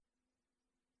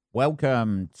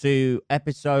Welcome to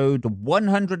episode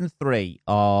 103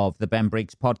 of the Ben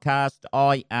Briggs podcast.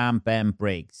 I am Ben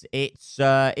Briggs. It's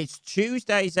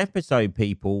Tuesday's episode,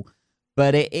 people,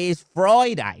 but it is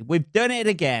Friday. We've done it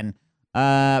again.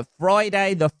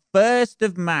 Friday, the 1st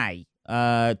of May,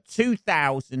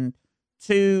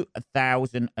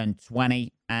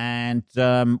 2020, and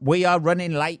we are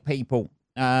running late, people.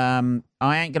 I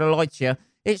ain't gonna lie to you.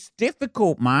 It's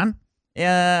difficult, man.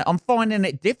 I'm finding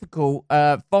it difficult,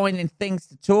 finding things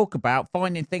to talk about,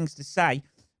 finding things to say.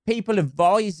 People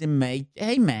advising me,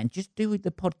 hey, man, just do the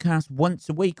podcast once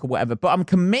a week or whatever. But I'm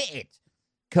committed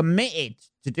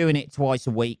to doing it twice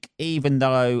a week, even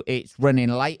though it's running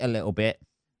late a little bit.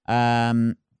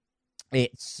 We're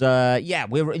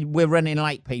running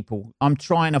late, people. I'm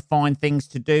trying to find things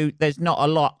to do. There's not a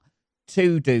lot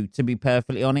to do, to be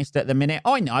perfectly honest, at the minute.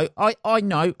 I know.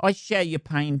 I share your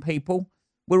pain, people.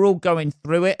 We're all going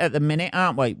through it at the minute,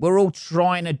 aren't we? We're all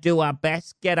trying to do our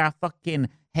best, get our fucking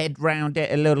head round it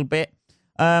a little bit.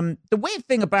 The weird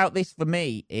thing about this for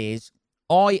me is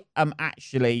I am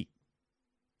actually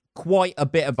quite a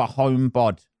bit of a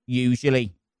homebod,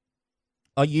 usually.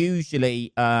 I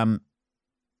usually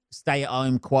stay at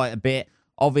home quite a bit.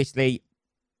 Obviously,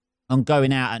 I'm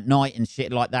going out at night and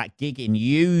shit like that, gigging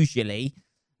usually.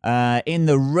 In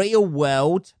the real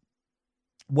world,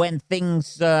 when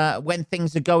things are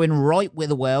going right with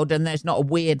the world and there's not a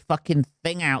weird fucking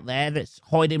thing out there that's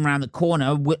hiding around the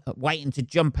corner waiting to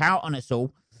jump out on us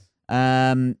all.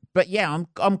 But yeah,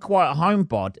 I'm quite a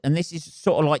homebod, and this is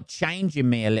sort of like changing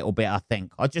me a little bit, I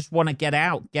think. I just want to get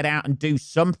out and do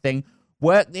something,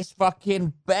 work this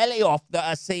fucking belly off that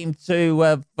I seem to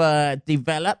have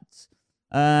developed.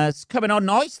 It's coming on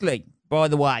nicely, by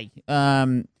the way.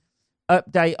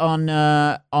 Update on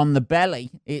the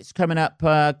belly. It's coming up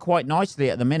quite nicely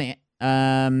at the minute.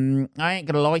 I ain't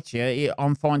gonna lie to you,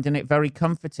 I'm finding it very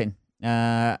comforting.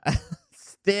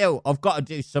 Still, I've got to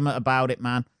do something about it,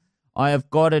 man. I have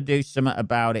got to do something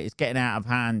about it. It's getting out of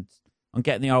hand. I'm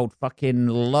getting the old fucking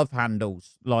love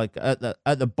handles, like at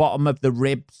the bottom of the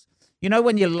ribs. You know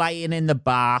when you're laying in the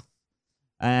bath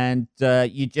and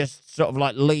you just sort of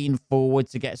like lean forward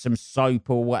to get some soap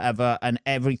or whatever, and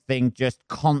everything just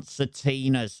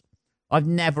concertinas. I've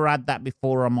never had that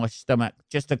before on my stomach.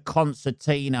 Just a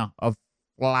concertina of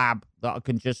flab that I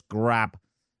can just grab.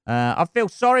 I feel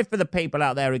sorry for the people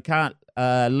out there who can't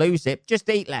lose it. Just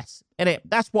eat less, innit?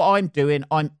 That's what I'm doing.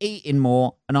 I'm eating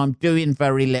more and I'm doing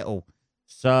very little.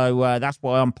 So that's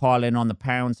why I'm piling on the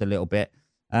pounds a little bit.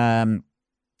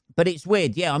 But it's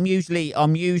weird. Yeah, I'm usually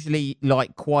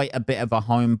like quite a bit of a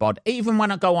homebod. Even when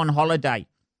I go on holiday,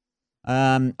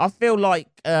 I feel like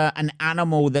an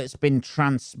animal that's been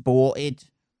transported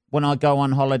when I go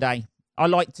on holiday. I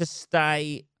like to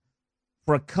stay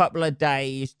for a couple of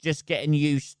days, just getting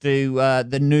used to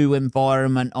the new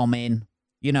environment I'm in.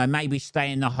 You know, maybe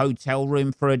stay in the hotel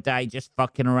room for a day, just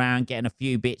fucking around, getting a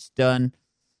few bits done,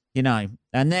 you know,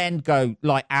 and then go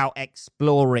like out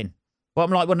exploring. But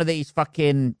I'm like one of these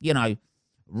fucking, you know,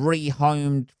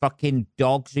 rehomed fucking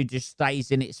dogs who just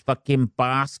stays in its fucking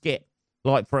basket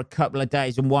like for a couple of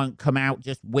days and won't come out,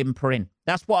 just whimpering.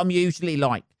 That's what I'm usually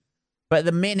like. But at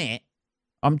the minute,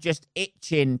 I'm just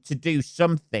itching to do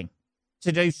something,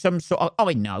 to do some sort of,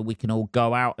 I know we can all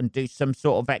go out and do some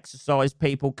sort of exercise,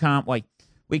 people, can't we?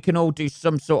 We can all do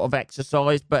some sort of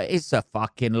exercise, but it's a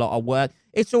fucking lot of work.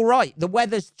 It's all right. The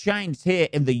weather's changed here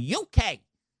in the UK.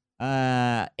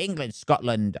 England,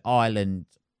 Scotland, Ireland,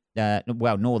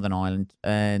 Northern Ireland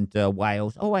and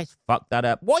Wales. Always fuck that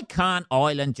up. Why can't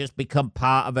Ireland just become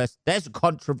part of us? There's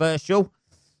controversial.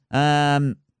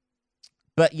 But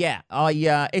yeah,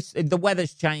 the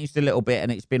weather's changed a little bit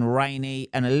and it's been rainy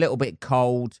and a little bit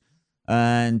cold.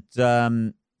 And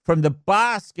from the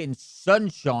basking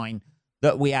sunshine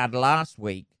that we had last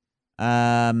week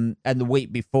and the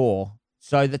week before,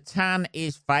 so the tan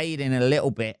is fading a little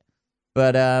bit.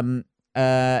 But,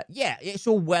 yeah, it's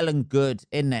all well and good,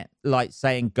 isn't it? Like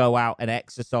saying go out and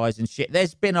exercise and shit.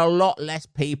 There's been a lot less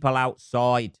people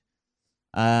outside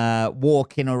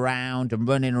walking around and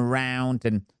running around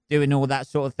and doing all that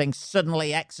sort of thing.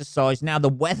 Suddenly exercise. Now the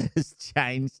weather's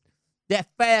changed. They're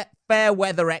fair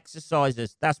weather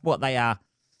exercisers. That's what they are.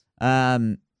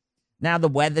 Now the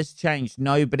weather's changed.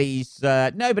 Nobody's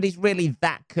really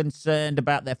that concerned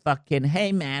about their fucking,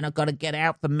 hey man, I've got to get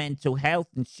out for mental health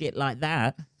and shit like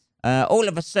that. All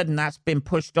of a sudden that's been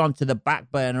pushed onto the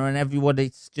back burner and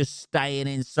everybody's just staying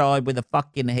inside with the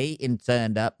fucking heating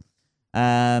turned up.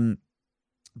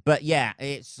 But yeah,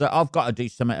 it's I've got to do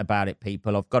something about it,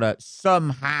 people. I've got to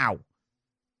somehow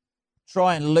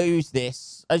try and lose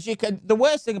this. As you can, the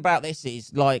worst thing about this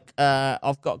is like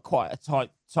I've got quite a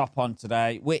tight top on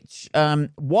today, which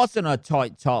wasn't a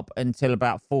tight top until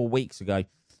about 4 weeks ago,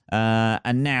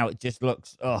 and now it just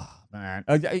looks, oh man,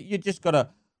 you just gotta.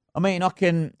 I mean, I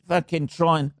can fucking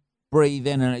try and breathe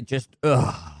in, and it just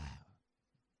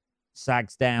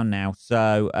sags down now.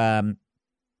 So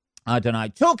I don't know.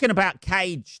 Talking about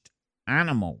caged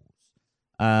animals,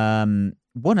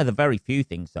 one of the very few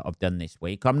things that I've done this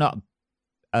week. I'm not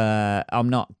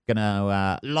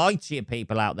gonna lie to you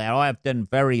people out there. I have done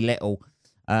very little.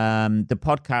 The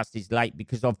podcast is late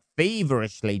because I've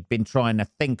feverishly been trying to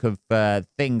think of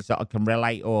things that I can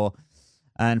relate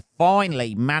and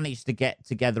finally managed to get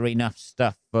together enough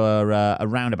stuff for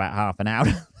around about half an hour.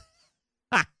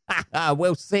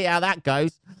 We'll see how that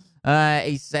goes.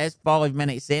 He says 5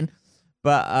 minutes in,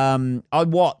 but I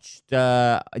watched.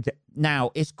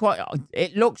 Now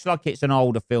it looks like it's an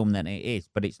older film than it is,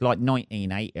 but it's like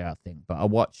 1980, I think. But I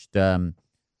watched The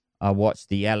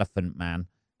Elephant Man.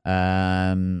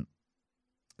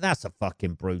 That's a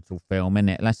fucking brutal film, isn't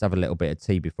it? Let's have a little bit of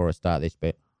tea before I start this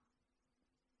bit.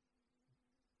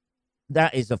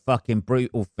 That is a fucking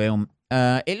brutal film.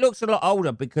 It looks a lot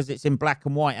older because it's in black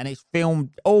and white, and it's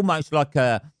filmed almost like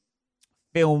a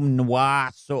film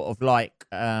noir sort of like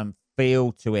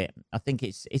feel to it. I think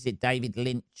is it David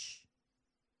Lynch?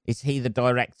 Is he the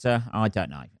director? I don't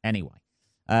know. Anyway,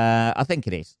 I think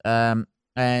it is. And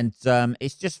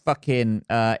it's just fucking.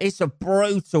 It's a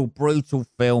brutal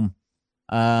film.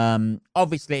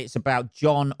 Obviously, it's about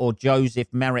John or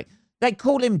Joseph Merrick. They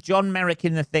call him John Merrick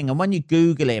in the thing, and when you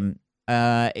Google him,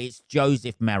 it's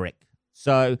Joseph Merrick.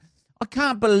 So I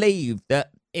can't believe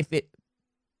that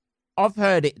I've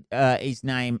heard it. His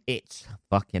name. It's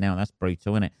fucking hell. That's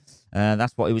brutal, isn't it?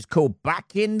 That's what it was called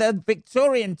back in the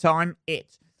Victorian time.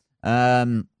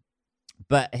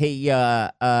 But he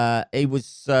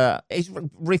was he's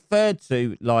referred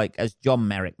to like as John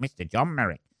Merrick, Mr. John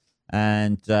Merrick,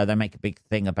 and they make a big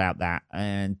thing about that.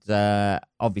 And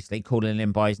obviously calling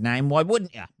him by his name, why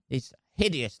wouldn't you? He's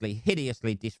hideously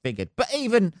disfigured. But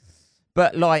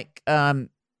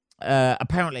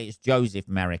apparently it's Joseph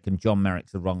Merrick, and John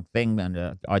Merrick's the wrong thing. And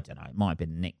I don't know, it might have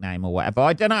been a nickname or whatever.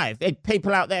 I don't know. If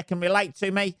people out there can relate to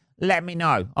me, let me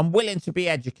know. I'm willing to be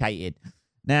educated.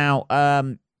 Now,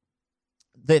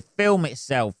 the film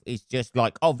itself is just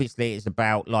like, obviously it's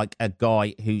about like a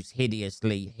guy who's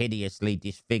hideously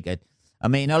disfigured. I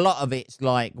mean, a lot of it's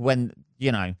like when,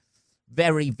 you know,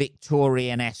 very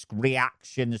Victorian-esque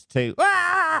reactions to,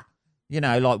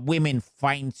 like women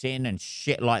fainting and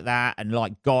shit like that, and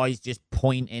like guys just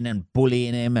pointing and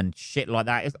bullying him and shit like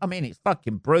that. It's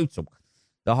fucking brutal,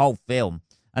 the whole film.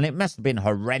 And it must have been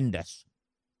horrendous.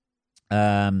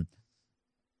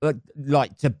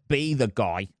 Like to be the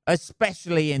guy,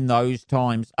 especially in those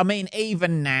times. I mean,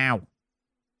 even now,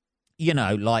 you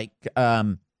know, like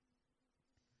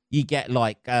you get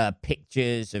like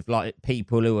pictures of like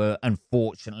people who are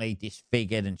unfortunately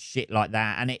disfigured and shit like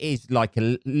that, and it is like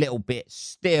a little bit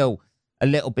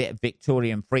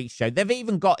Victorian freak show. They've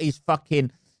even got his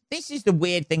fucking. This is the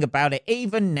weird thing about it.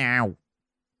 Even now,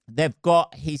 they've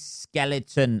got his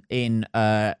skeleton in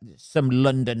some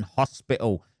London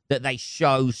hospital that they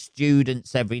show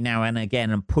students every now and again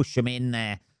and push them in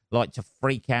there like to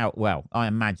freak out. Well, I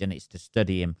imagine it's to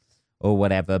study him or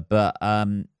whatever, but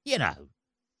you know,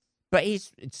 but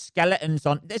his skeleton's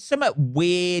on. There's something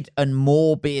weird and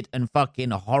morbid and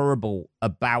fucking horrible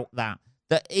about that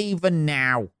even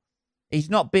now, he's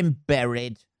not been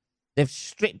buried. They've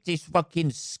stripped his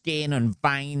fucking skin and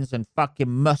veins and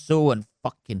fucking muscle and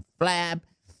fucking flab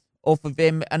off of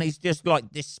him, and he's just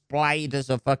like displayed as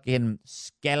a fucking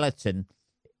skeleton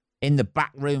in the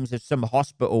back rooms of some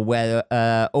hospital where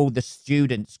all the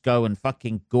students go and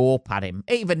fucking gawp at him.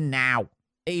 Even now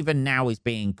he's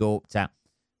being gawped at.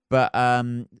 But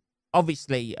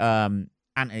obviously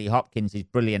Anthony Hopkins is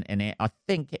brilliant in it. I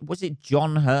think was it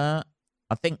John Hurt?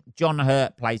 I think John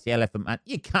Hurt plays the Elephant Man.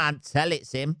 You can't tell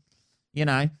it's him, you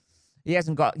know.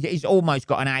 He's almost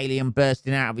got an alien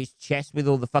bursting out of his chest with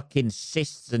all the fucking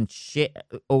cysts and shit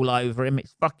all over him.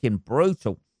 It's fucking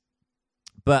brutal.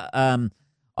 But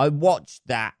I watched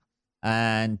that,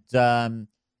 and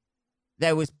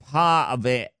there was part of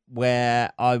it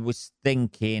where I was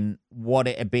thinking what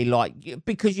it'd be like,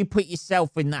 because you put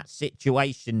yourself in that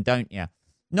situation, don't you?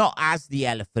 Not as the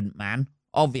Elephant Man,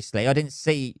 obviously. I didn't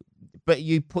see, but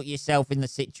you put yourself in the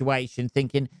situation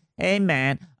thinking, hey,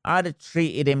 man, I'd have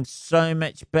treated him so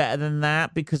much better than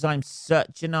that because I'm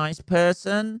such a nice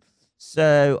person.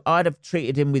 So I'd have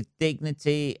treated him with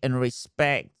dignity and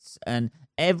respect and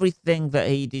everything that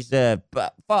he deserved.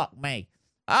 But fuck me.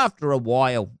 After a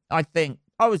while, I think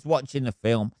I was watching the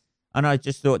film, and I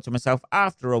just thought to myself,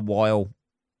 after a while,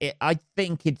 I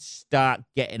think it'd start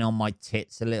getting on my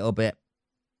tits a little bit.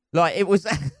 Like, it was...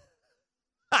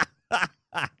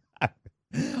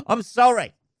 I'm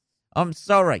sorry.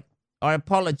 I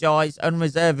apologise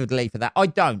unreservedly for that. I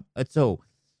don't at all.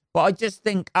 But I just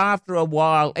think after a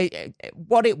while,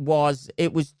 what it was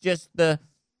just the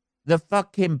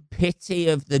fucking pity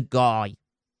of the guy.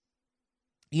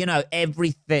 You know,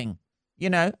 everything. You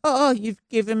know, oh, you've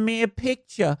given me a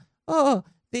picture. Oh,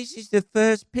 this is the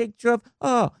first picture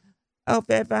I've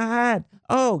ever had.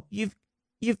 Oh, you've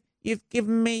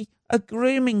given me a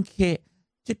grooming kit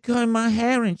to comb my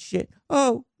hair and shit.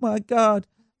 Oh my God.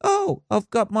 Oh,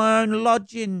 I've got my own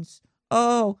lodgings.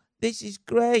 Oh, this is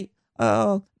great.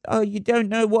 Oh, you don't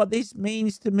know what this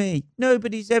means to me.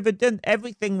 Nobody's ever done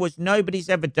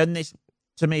this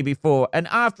to me before. And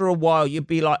after a while, you'd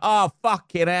be like, oh,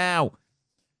 fucking hell.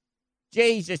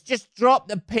 Jesus, just drop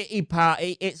the pity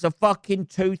party. It's a fucking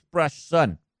toothbrush,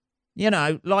 son. You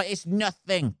know, like it's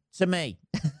nothing to me.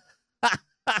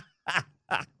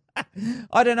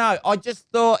 I don't know. I just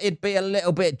thought it'd be a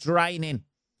little bit draining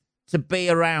to be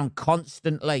around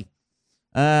constantly.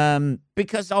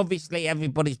 Because obviously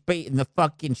everybody's beating the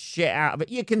fucking shit out of it.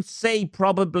 You can see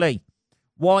probably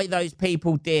why those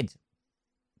people did.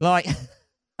 Like,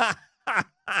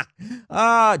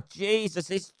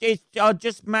 Jesus, I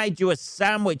just made you a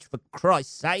sandwich, for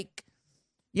Christ's sake.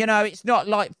 You know, it's not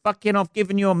like fucking I've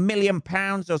given you £1 million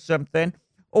or something.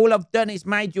 All I've done is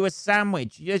made you a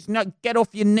sandwich. Get off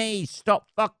your knees. Stop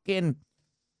fucking,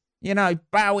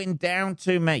 bowing down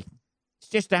to me. It's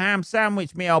just a ham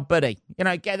sandwich, me old buddy.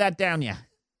 Get that down you.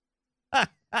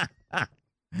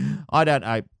 I don't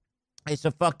know. It's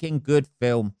a fucking good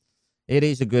film. It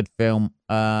is a good film.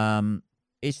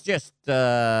 It's just,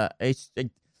 I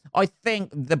think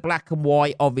the black and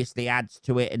white obviously adds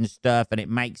to it and stuff, and it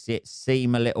makes it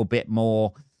seem a little bit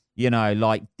more,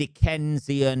 like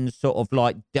Dickensian, sort of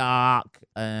like dark,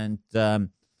 and it's on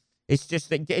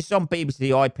BBC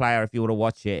iPlayer if you want to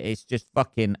watch it. It's just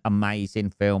fucking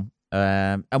amazing film,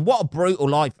 and what a brutal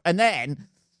life. And then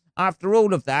after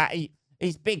all of that,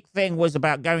 his big thing was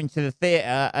about going to the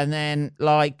theatre, and then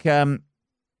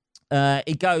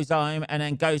he goes home and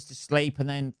then goes to sleep, and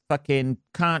then fucking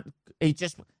can't.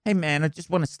 Hey man, I just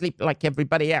want to sleep like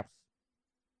everybody else.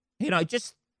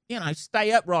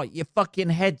 Stay upright. Your fucking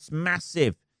head's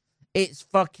massive. It's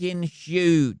fucking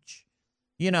huge.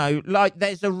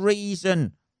 There's a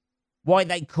reason why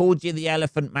they called you the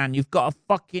Elephant Man. You've got a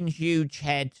fucking huge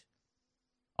head.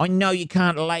 I know you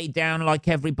can't lay down like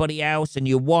everybody else, and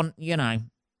you want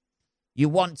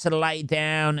to lay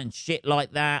down and shit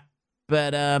like that.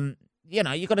 But, you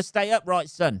got to stay upright,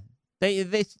 son.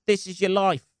 This is your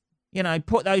life.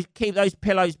 Keep those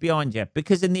pillows behind you,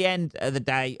 because in the end of the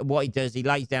day, what he does, he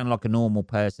lays down like a normal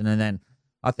person, and then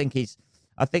I think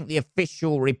the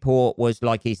official report was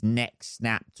like his neck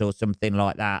snapped or something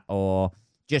like that, or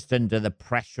just under the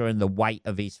pressure and the weight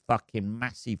of his fucking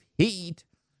massive head.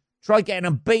 Try getting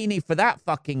a beanie for that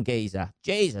fucking geezer.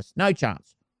 Jesus, no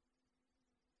chance.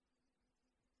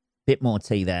 Bit more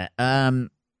tea there.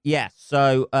 Yeah.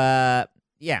 So,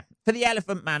 yeah. For the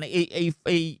Elephant Man,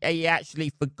 he actually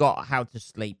forgot how to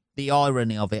sleep. The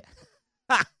irony of it.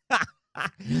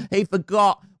 He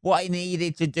forgot what he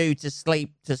needed to do to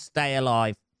sleep to stay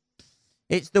alive.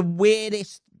 It's the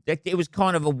weirdest. It was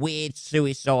kind of a weird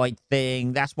suicide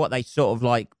thing. That's what they sort of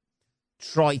like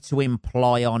try to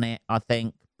imply on it, I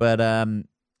think. But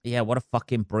yeah, what a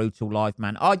fucking brutal life,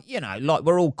 man.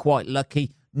 We're all quite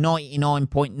lucky.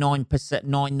 99.9%,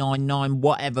 999,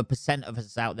 whatever percent of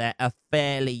us out there are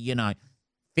fairly,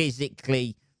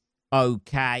 physically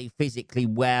okay, physically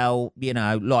well,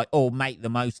 or make the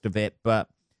most of it. But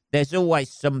there's always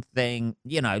something,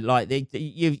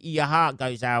 your heart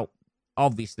goes out,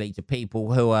 obviously, to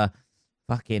people who are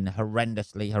fucking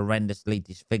horrendously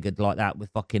disfigured like that, with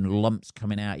fucking lumps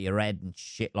coming out of your head and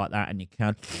shit like that, and you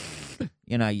can't,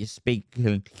 you speak,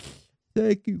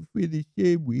 thank you for the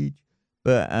sandwich.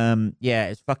 But,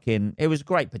 yeah, it was a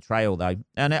great portrayal, though.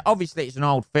 And obviously it's an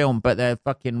old film, but they're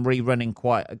fucking rerunning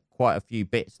quite a few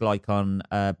bits, like on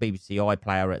BBC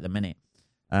iPlayer at the minute.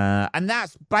 And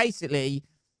that's basically,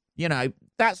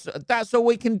 that's all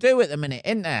we can do at the minute,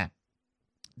 isn't there?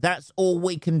 That's all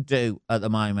we can do at the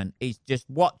moment, is just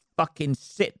fucking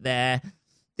sit there.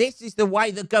 This is the way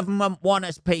the government want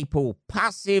us, people.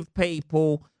 Passive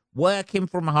people, working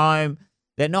from home.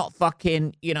 They're not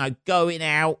fucking, going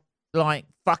out, like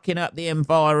fucking up the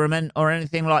environment or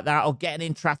anything like that, or getting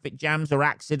in traffic jams or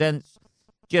accidents.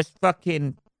 Just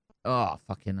fucking, I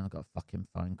got a fucking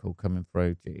phone call coming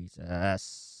through.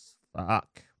 Jesus,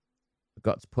 fuck.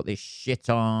 Forgot to put this shit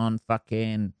on.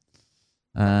 Fucking.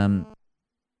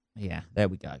 Yeah, there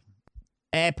we go.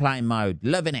 Airplane mode.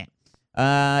 Loving it.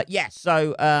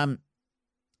 So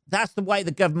that's the way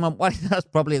the government. Well, that's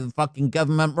probably the fucking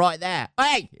government right there.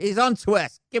 Hey, he's on to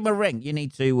us. Give him a ring. You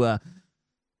need to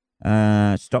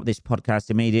stop this podcast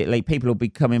immediately. People will be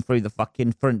coming through the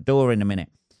fucking front door in a minute.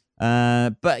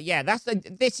 But yeah,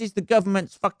 this is the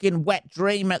government's fucking wet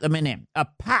dream at the minute. A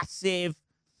passive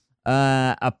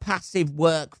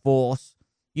workforce.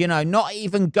 You know, not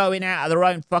even going out of their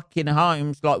own fucking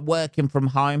homes, like working from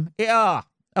home. Yeah,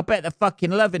 I bet they're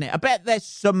fucking loving it. I bet there's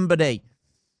somebody.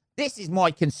 This is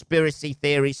my conspiracy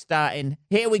theory starting.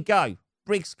 Here we go.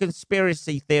 Briggs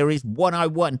Conspiracy Theories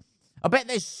 101. I bet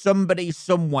there's somebody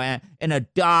somewhere in a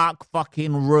dark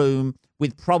fucking room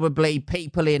with probably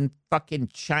people in fucking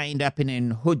chained up and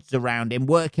in hoods around him,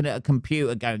 working at a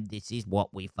computer going, this is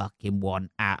what we fucking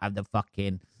want out of the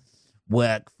fucking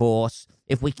workforce.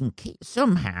 If we can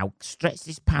somehow stretch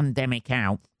this pandemic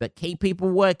out, but keep people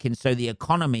working so the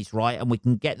economy's right and we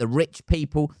can get the rich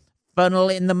people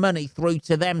funneling the money through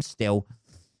to them still,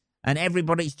 and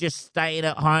everybody's just staying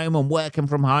at home and working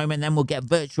from home, and then we'll get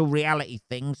virtual reality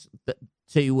things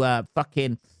to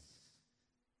fucking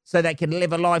so they can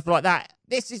live a life like that.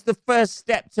 This is the first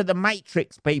step to the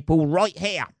Matrix, people, right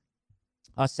here.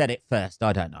 I said it first.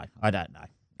 I don't know.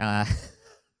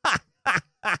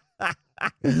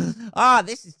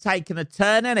 This is taking a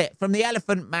turn, isn't it? From the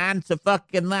Elephant Man to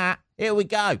fucking that. Here we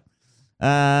go.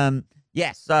 So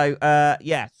I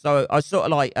sort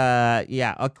of like, I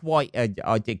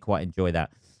did quite enjoy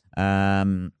that.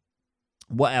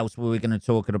 What else were we going to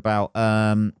talk about?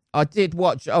 I did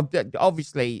watch,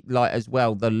 obviously, like as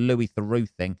well, the Louis Theroux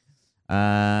thing.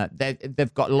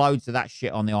 They've got loads of that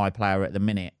shit on the iPlayer at the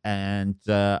minute, and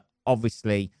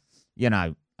obviously, you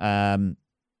know,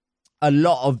 a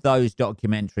lot of those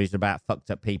documentaries about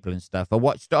fucked up people and stuff. I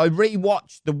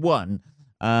rewatched the one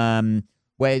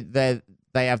where they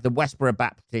have the Westboro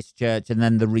Baptist Church, and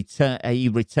then he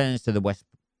returns to the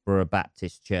Westboro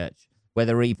Baptist Church, where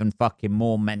they're even fucking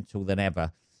more mental than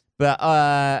ever.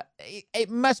 But it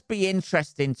must be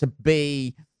interesting to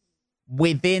be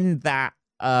within that,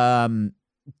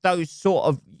 those sort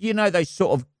of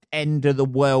end of the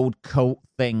world cult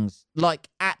things. Like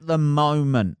at the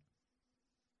moment,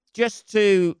 just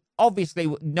to,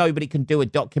 obviously nobody can do a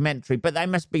documentary, but they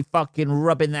must be fucking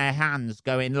rubbing their hands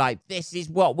going like, this is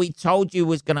what we told you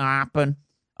was going to happen.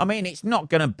 I mean, it's not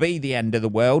going to be the end of the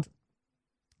world.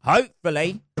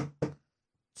 Hopefully.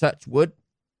 Touch wood.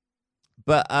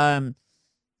 But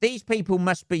these people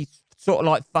must be sort of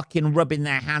like fucking rubbing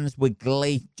their hands with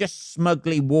glee, just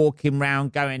smugly walking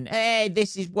around going, hey,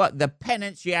 this is what the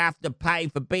penance you have to pay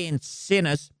for being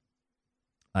sinners.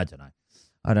 I don't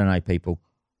know, people.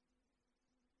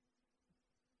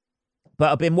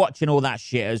 But I've been watching all that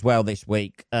shit as well this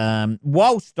week.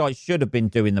 Whilst I should have been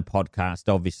doing the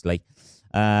podcast, obviously.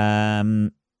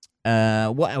 What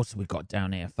else have we got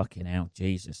down here? Fucking hell,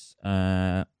 Jesus.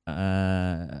 I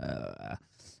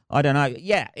don't know.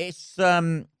 Yeah, it's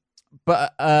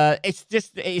it's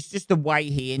just the way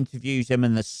he interviews him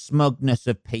and the smugness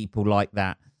of people like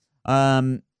that.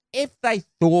 If they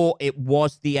thought it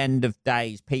was the end of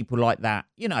days, people like that,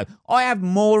 you know, I have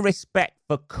more respect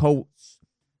for cults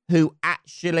who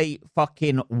actually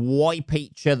fucking wipe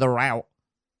each other out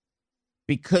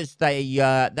because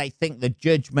they think the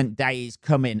judgment day is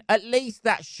coming. At least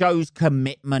that shows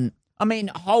commitment. I mean,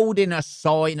 holding a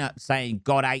sign up saying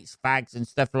God hates fags and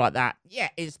stuff like that, yeah,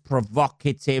 it's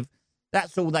provocative.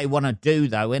 That's all they want to do,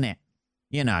 though, isn't it?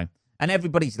 You know, and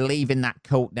everybody's leaving that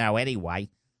cult now anyway,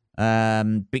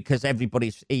 because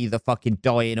everybody's either fucking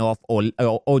dying off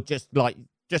or just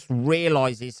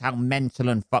realizes how mental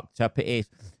and fucked up it is.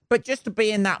 But just to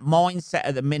be in that mindset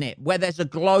at the minute where there's a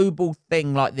global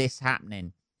thing like this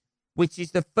happening, which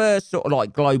is the first sort of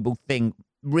like global thing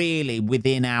really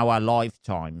within our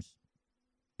lifetimes.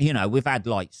 You know, we've had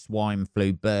like swine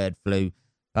flu, bird flu,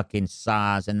 fucking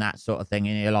SARS and that sort of thing.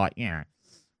 And you're like, you know,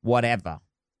 whatever.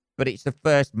 But it's the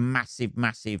first massive,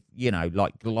 you know,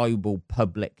 like global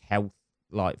public health,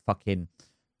 like fucking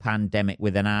pandemic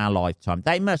within our lifetime.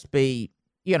 They must be,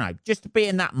 you know, just to be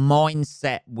in that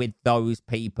mindset with those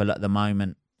people at the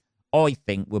moment, I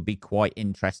think would be quite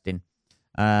interesting.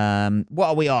 What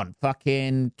are we on?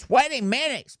 Fucking 20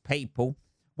 minutes, people.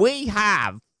 We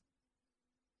have,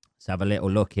 let's have a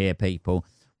little look here, people.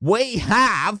 We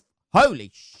have, holy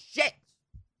shit,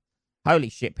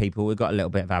 people. We've got a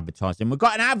little bit of advertising. We've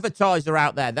got an advertiser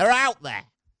out there. They're out there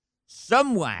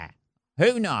somewhere.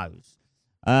 Who knows?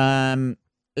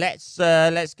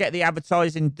 Let's get the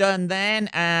advertising done then,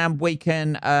 and we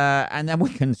can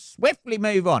swiftly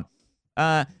move on.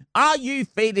 Are you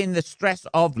feeling the stress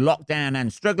of lockdown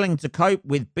and struggling to cope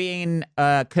with being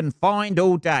confined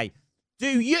all day?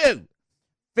 Do you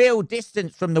feel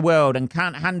distance from the world and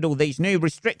can't handle these new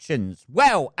restrictions?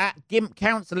 Well, at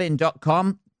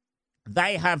gimpcounselling.com,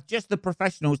 they have just the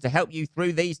professionals to help you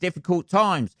through these difficult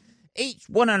times. Each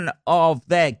one of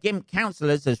their GIMP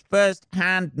counsellors has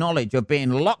first-hand knowledge of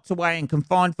being locked away and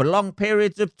confined for long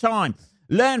periods of time.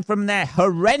 Learn from their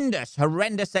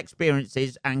horrendous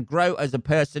experiences and grow as a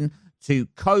person to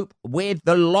cope with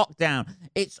the lockdown.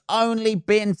 It's only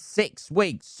been 6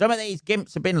 weeks. Some of these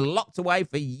GIMPs have been locked away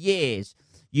for years.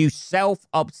 You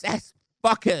self-obsessed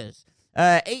fuckers.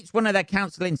 Each one of their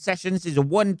counselling sessions is a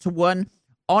one-to-one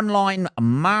online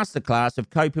masterclass of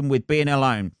coping with being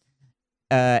alone.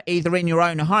 Either in your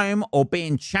own home or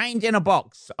being chained in a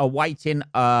box, awaiting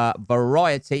a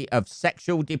variety of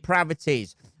sexual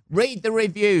depravities. Read the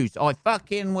reviews. I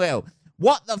fucking will.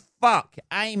 What the fuck,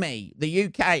 Amy, the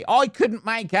UK? I couldn't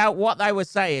make out what they were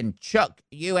saying. Chuck,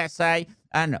 USA,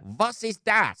 and Was ist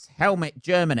das? Helmet,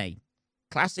 Germany.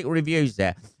 Classic reviews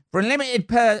there. For a limited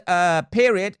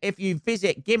period, if you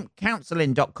visit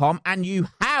gimpcounselling.com and you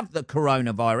have the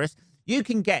coronavirus, you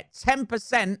can get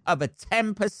 10% of a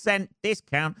 10%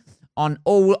 discount on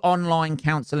all online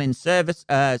counselling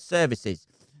services.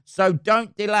 So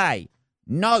don't delay.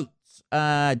 Notes,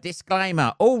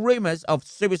 disclaimer, all rumours of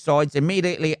suicides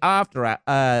immediately after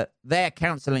their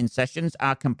counselling sessions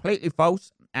are completely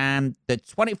false, and the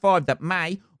 25 that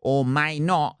may or may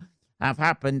not have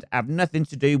happened have nothing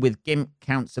to do with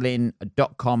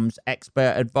gimpcounselling.com's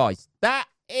expert advice. That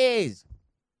is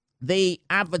the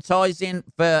advertising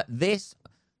for this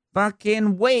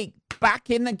fucking week. Back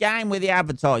in the game with the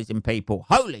advertising, people.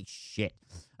 Holy shit.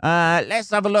 Let's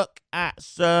have a look at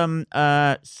some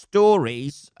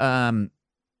stories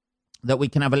that we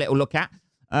can have a little look at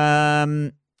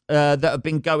that have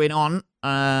been going on.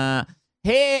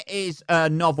 Here is a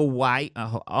novel way.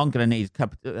 Oh, I'm going to need a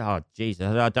cup of... Oh,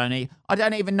 Jesus. I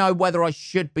don't even know whether I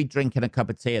should be drinking a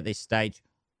cup of tea at this stage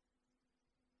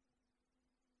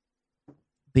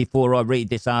before I read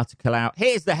this article out.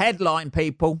 Here's the headline,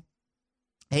 people.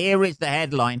 Here is the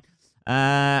headline.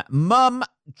 Mum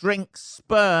drinks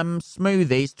sperm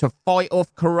smoothies to fight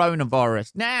off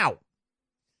coronavirus. Now,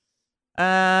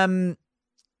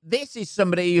 this is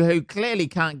somebody who clearly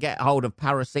can't get hold of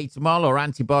paracetamol or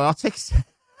antibiotics.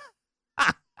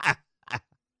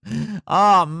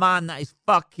 Oh, man, that is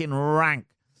fucking rank.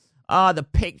 The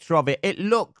picture of it. It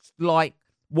looks like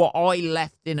what I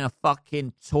left in a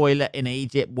fucking toilet in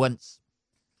Egypt once.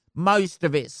 Most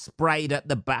of it sprayed at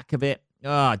the back of it.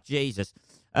 Oh, Jesus.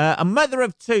 A mother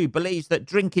of two believes that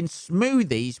drinking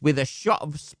smoothies with a shot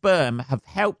of sperm have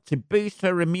helped to boost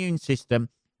her immune system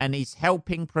and is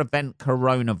helping prevent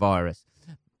coronavirus.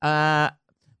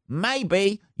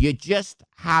 Maybe you just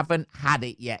haven't had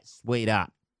it yet,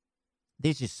 sweetheart.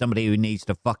 This is somebody who needs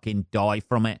to fucking die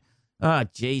from it. Oh,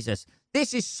 Jesus.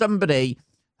 This is somebody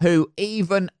who,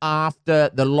 even after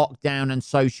the lockdown and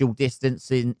social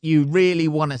distancing, you really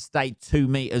want to stay 2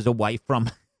 meters away from.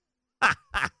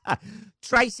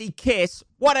 Tracy Kiss,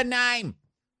 what a name.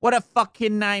 What a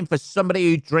fucking name for somebody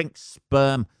who drinks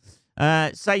sperm.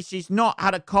 Says she's not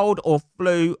had a cold or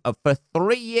flu for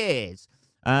 3 years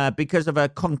because of a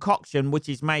concoction which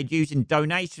is made using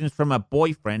donations from her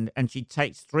boyfriend, and she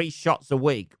takes 3 shots a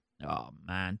week. Oh,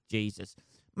 man, Jesus.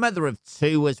 Mother of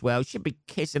 2 as well. She'd be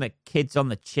kissing her kids on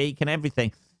the cheek and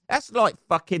everything. That's like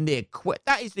fucking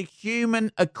that is the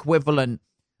human equivalent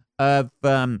of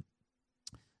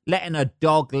letting a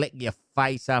dog lick your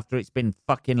face after it's been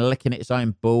fucking licking its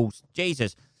own balls.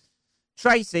 Jesus.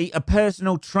 Tracy, a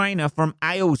personal trainer from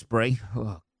Aylesbury,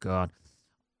 oh God,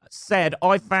 said,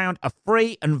 I found a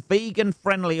free and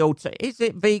vegan-friendly Is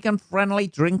it vegan-friendly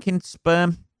drinking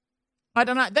sperm? I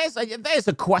don't know. There's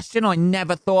a question I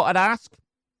never thought I'd ask.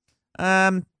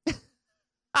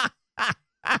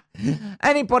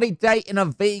 Anybody dating a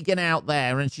vegan out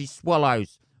there and she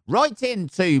swallows? Write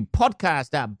into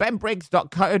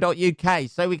podcast@benbriggs.co.uk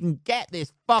so we can get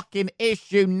this fucking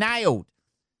issue nailed.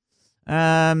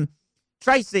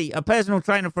 Tracy, a personal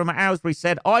trainer from Aylesbury,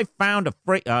 said, I found a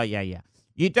free... Oh, yeah.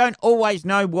 You don't always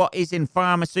know what is in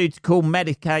pharmaceutical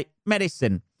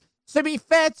medicine. To be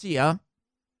fair to you,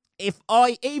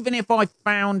 even if I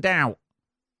found out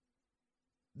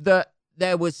that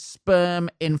there was sperm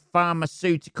in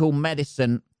pharmaceutical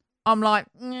medicine, I'm like,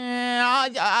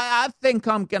 I think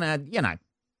I'm going to,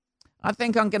 I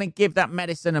think I'm going to give that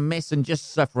medicine a miss and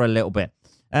just suffer a little bit.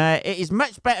 It is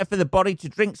much better for the body to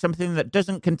drink something that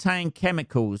doesn't contain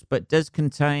chemicals, but does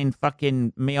contain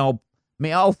fucking me old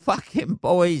fucking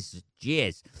boys'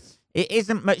 jizz. It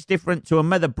isn't much different to a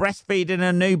mother breastfeeding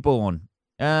a newborn.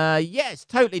 Yeah, it's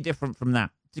totally different from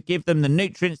that. To give them the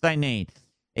nutrients they need.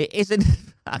 It isn't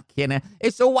fucking...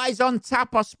 It's always on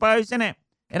tap, I suppose, isn't it?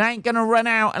 It ain't going to run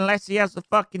out unless he has the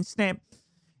fucking snip.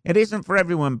 It isn't for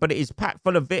everyone, but it is packed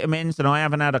full of vitamins, and I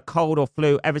haven't had a cold or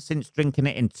flu ever since drinking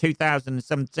it in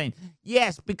 2017.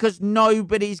 Yes, because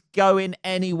nobody's going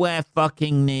anywhere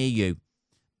fucking near you.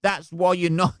 That's why you're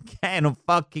not getting a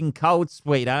fucking cold,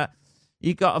 sweetheart.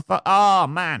 You got a oh,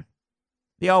 man.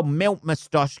 The old milk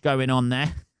moustache going on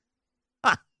there.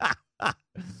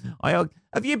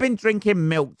 Have you been drinking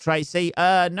milk, Tracy?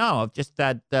 No, I've just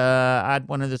had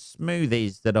one of the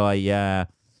smoothies that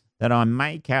I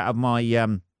make out of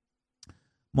my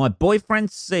my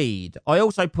boyfriend's seed. I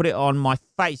also put it on my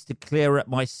face to clear up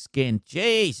my skin.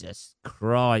 Jesus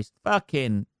Christ,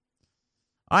 fucking!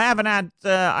 I haven't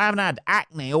had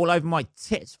acne all over my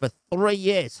tits for 3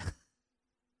 years.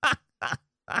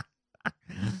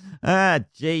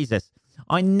 Jesus,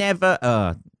 I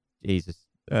never. Jesus.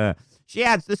 She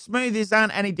adds, the smoothies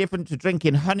aren't any different to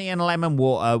drinking honey and lemon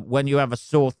water when you have a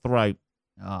sore throat.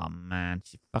 Oh, man.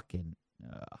 She fucking...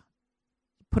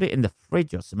 put it in the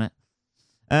fridge or something.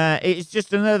 It's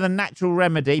just another natural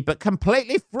remedy, but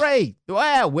completely free.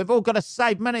 Well, we've all got to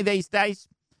save money these days.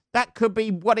 That could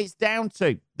be what it's down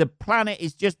to. The planet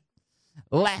is just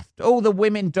left. All the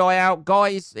women die out,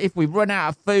 guys. If we run out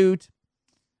of food,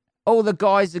 all the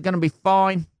guys are going to be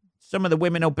fine. Some of the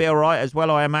women will be all right as well,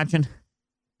 I imagine.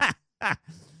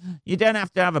 You don't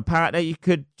have to have a partner. You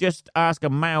could just ask a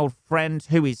male friend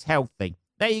who is healthy.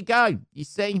 There you go. You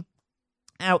see,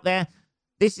 out there,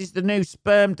 this is the new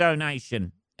sperm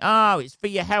donation. Oh, it's for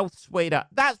your health, sweetheart.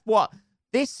 That's what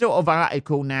this sort of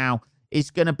article now is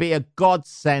going to be a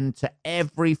godsend to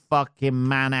every fucking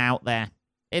man out there,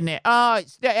 isn't it? Oh,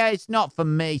 it's not for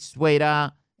me,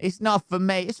 sweetheart. It's not for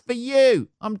me. It's for you.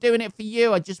 I'm doing it for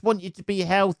you. I just want you to be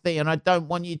healthy, and I don't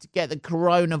want you to get the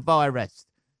coronavirus.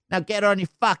 Now get on your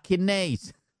fucking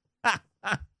knees.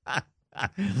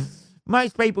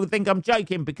 Most people think I'm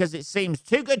joking because it seems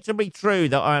too good to be true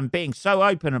that I'm being so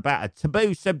open about a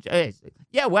taboo subject.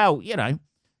 Yeah, well, you know,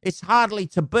 it's hardly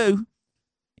taboo.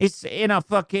 It's in a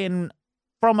fucking...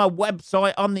 from a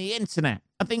website on the internet.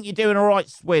 I think you're doing all right,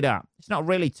 sweetheart. It's not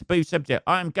really a taboo subject.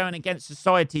 I am going against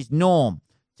society's norm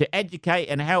to educate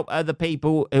and help other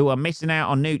people who are missing out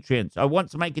on nutrients. I want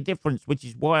to make a difference, which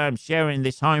is why I'm sharing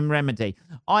this home remedy.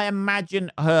 I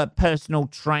imagine her personal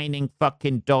training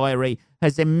fucking diary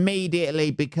has immediately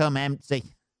become empty.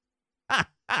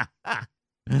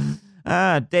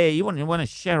 Dear, you want to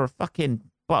share a fucking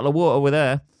bottle of water with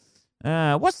her?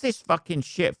 What's this fucking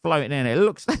shit floating in it? It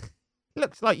looks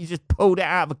like you just pulled it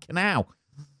out of a canal.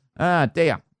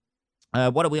 Dear.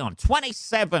 What are we on?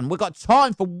 27. We've got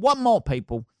time for one more,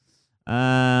 people.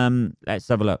 Let's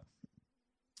have a look.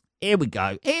 Here we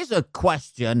go. Here's a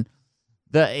question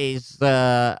that is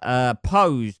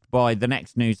posed by the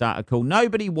next news article.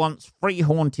 Nobody wants free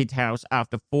haunted house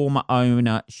after former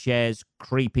owner shares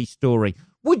creepy story.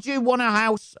 Would you want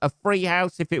a free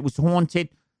house if it was haunted?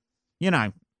 You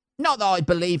know, not that I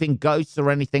believe in ghosts or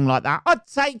anything like that. I'd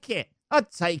take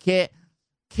it.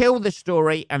 Kill the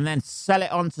story and then sell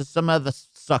it on to some other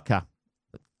sucker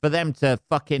for them to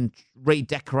fucking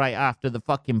redecorate after the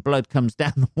fucking blood comes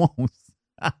down the walls.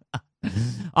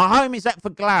 Our home is up for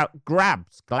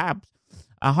grabs.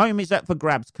 Our home is up for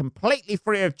grabs, completely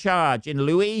free of charge in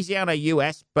Louisiana,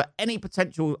 US, but any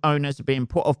potential owners are being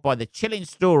put off by the chilling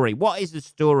story. What is the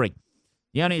story?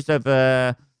 The owners of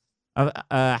a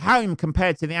home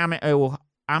compared to the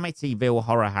Amityville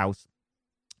horror house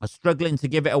are struggling to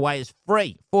give it away as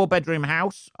free. 4-bedroom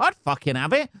house. I'd fucking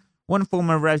have it. One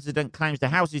former resident claims the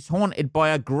house is haunted by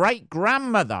a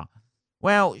great-grandmother.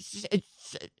 Well,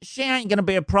 she ain't going to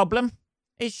be a problem,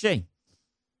 is she?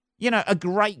 You know, a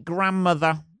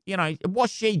great-grandmother. You know, was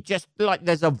she just like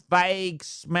there's a vague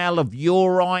smell of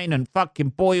urine and fucking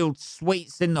boiled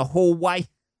sweets in the hallway?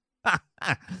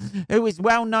 Who is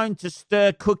well known to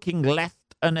stir cooking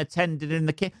left unattended in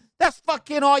the kitchen. That's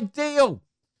fucking ideal.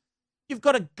 You've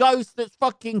got a ghost that's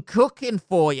fucking cooking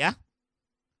for you.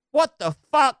 What the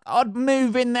fuck? I'd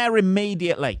move in there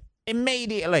immediately.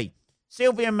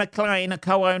 Sylvia McLean, a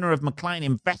co-owner of McLean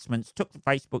Investments, took to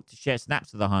Facebook to share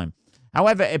snaps of the home.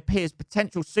 However, it appears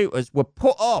potential suitors were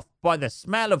put off by the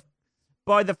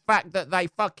fact that they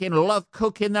fucking love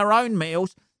cooking their own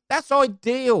meals. That's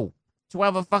ideal to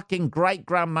have a fucking great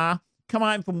grandma come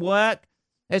home from work.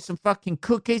 There's some fucking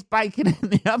cookies baking in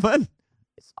the oven.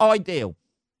 It's ideal.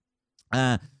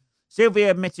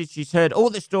 Sylvia admitted she's heard all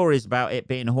the stories about it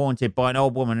being haunted by an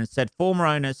old woman and said former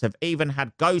owners have even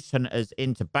had ghost hunters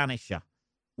in to banish her.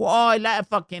 Why? Let her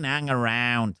fucking hang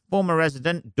around. Former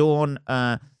resident Dawn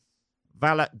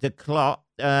Valet de Clot,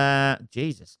 claims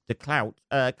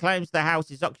the house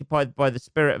is occupied by the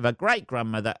spirit of her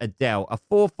great-grandmother, Adele, a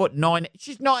 4'9".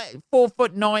 She's not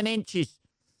 4'9".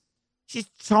 She's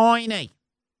tiny.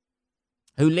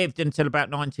 Who lived until about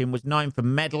 19, was known for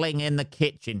meddling in the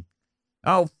kitchen.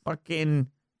 Oh, fucking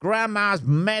grandma's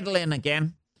meddling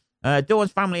again.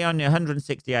 Dawn's family owned a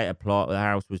 168 plot. The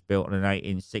house was built in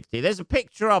 1860. There's a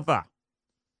picture of her.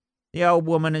 The old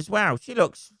woman as well. She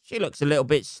looks a little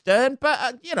bit stern,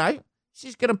 but,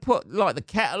 she's going to put, like, the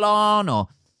kettle on or,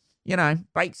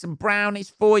 bake some brownies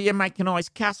for you, make a nice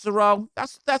casserole.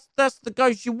 That's the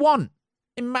ghost you want.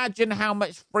 Imagine how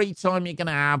much free time you're going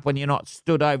to have when you're not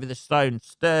stood over the stone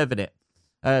stirring it.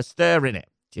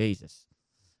 Jesus.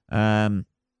 That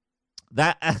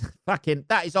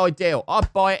is ideal.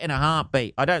 I'd buy it in a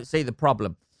heartbeat. I don't see the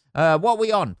problem. What are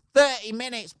we on? 30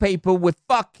 minutes, people. We've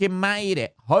fucking made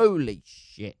it. Holy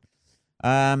shit.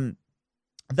 That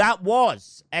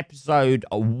was episode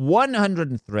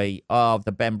 103 of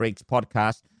the Ben Briggs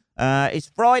podcast. It's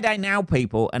Friday now,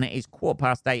 people, and it is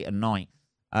 8:15 at night.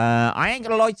 I ain't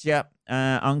going to lie to you.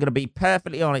 I'm going to be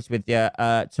perfectly honest with you.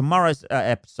 Tomorrow's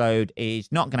episode is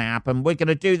not going to happen. We're going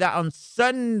to do that on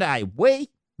Sunday. We're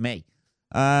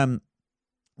going to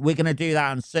do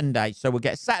that on Sunday. So we'll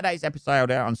get Saturday's episode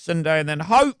out on Sunday, and then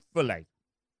hopefully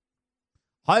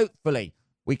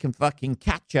we can fucking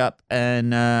catch up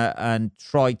and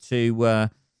try to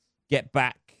get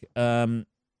back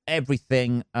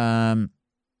everything on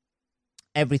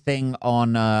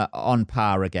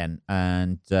par again,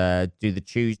 and do the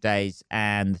Tuesdays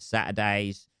and the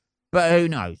Saturdays. But who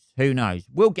knows?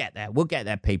 We'll get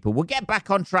there, people. We'll get back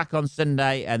on track on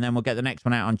Sunday, and then we'll get the next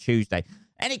one out on Tuesday.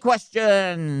 Any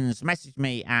questions? Message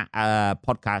me at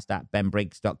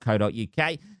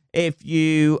podcast@benbriggs.co.uk. If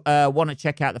you want to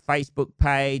check out the Facebook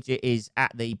page, it is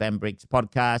at the Ben Briggs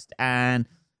Podcast, and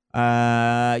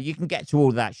you can get to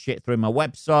all that shit through my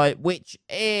website, which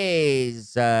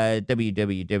is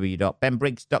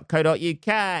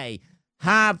www.benbriggs.co.uk.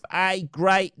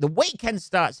 The weekend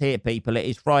starts here, people. It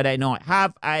is Friday night.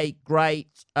 Have a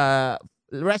great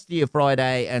rest of your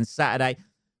Friday and Saturday.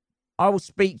 I will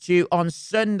speak to you on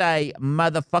Sunday,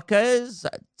 motherfuckers.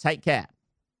 Take care.